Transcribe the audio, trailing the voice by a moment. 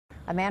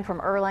A man from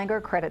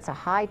Erlanger credits a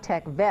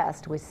high-tech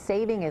vest with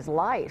saving his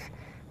life.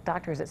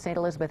 Doctors at St.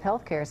 Elizabeth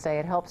Healthcare say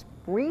it helps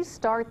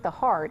restart the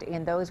heart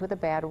in those with a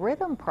bad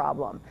rhythm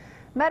problem.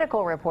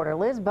 Medical reporter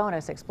Liz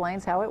Bonis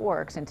explains how it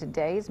works in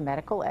today's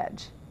Medical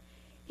Edge.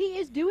 He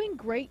is doing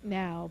great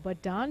now,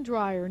 but Don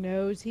Dreyer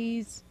knows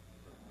he's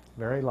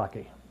very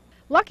lucky.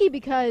 Lucky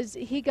because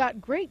he got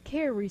great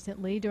care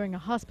recently during a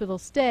hospital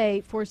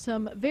stay for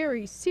some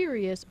very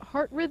serious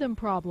heart rhythm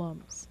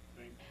problems.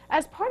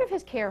 As part of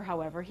his care,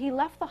 however, he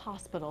left the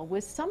hospital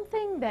with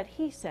something that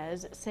he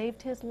says saved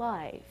his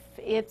life.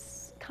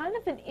 It's kind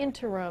of an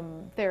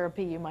interim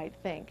therapy, you might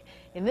think.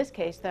 In this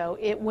case, though,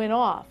 it went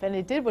off and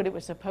it did what it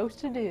was supposed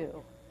to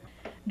do.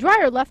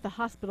 Dreyer left the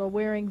hospital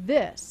wearing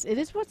this. It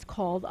is what's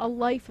called a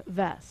life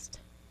vest.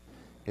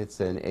 It's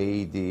an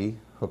AED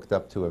hooked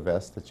up to a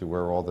vest that you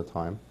wear all the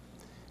time.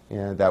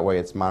 And that way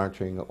it's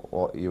monitoring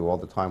you all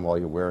the time while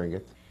you're wearing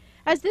it.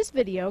 As this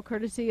video,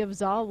 courtesy of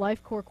Zal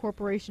Lifecore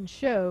Corporation,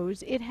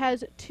 shows, it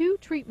has 2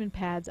 treatment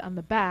pads on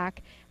the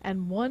back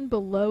and 1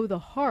 below the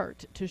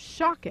heart to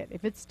shock it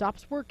if it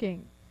stops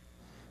working.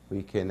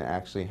 We can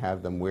actually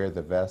have them wear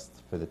the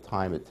vest for the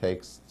time it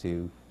takes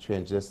to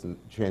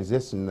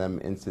transition them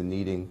into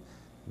needing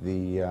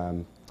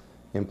the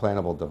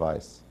implantable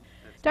device.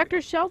 Dr.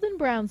 Sheldon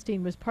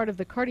Brownstein was part of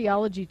the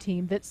cardiology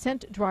team that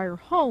sent Dreyer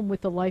home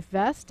with the life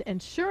vest,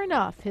 and sure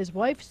enough, his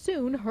wife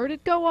soon heard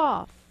it go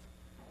off.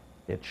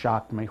 It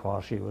shocked me while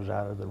she was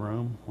out of the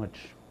room, which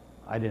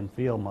I didn't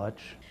feel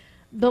much.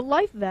 The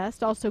life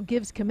vest also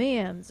gives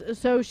commands,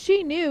 so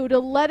she knew to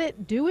let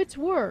it do its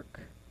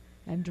work.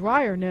 And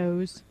Dreyer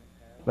knows.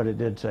 But it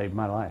did save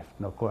my life,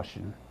 no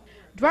question.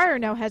 Dreyer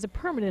now has a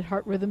permanent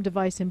heart rhythm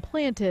device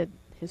implanted.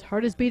 His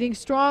heart is beating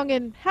strong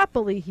and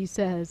happily, he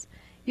says.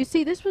 You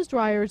see, this was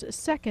Dreyer's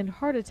second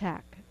heart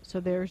attack, so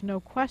there's no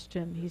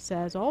question, he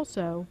says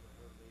also.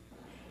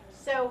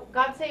 So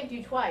God saved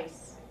you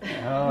twice.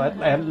 Oh,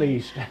 at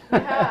least.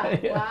 Yeah,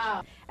 Yes.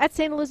 wow. At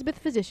St. Elizabeth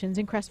Physicians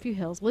in Crestview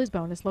Hills, Liz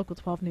Bonis, Local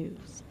 12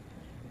 News.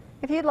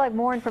 If you'd like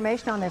more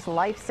information on this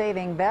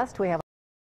life-saving vest, we have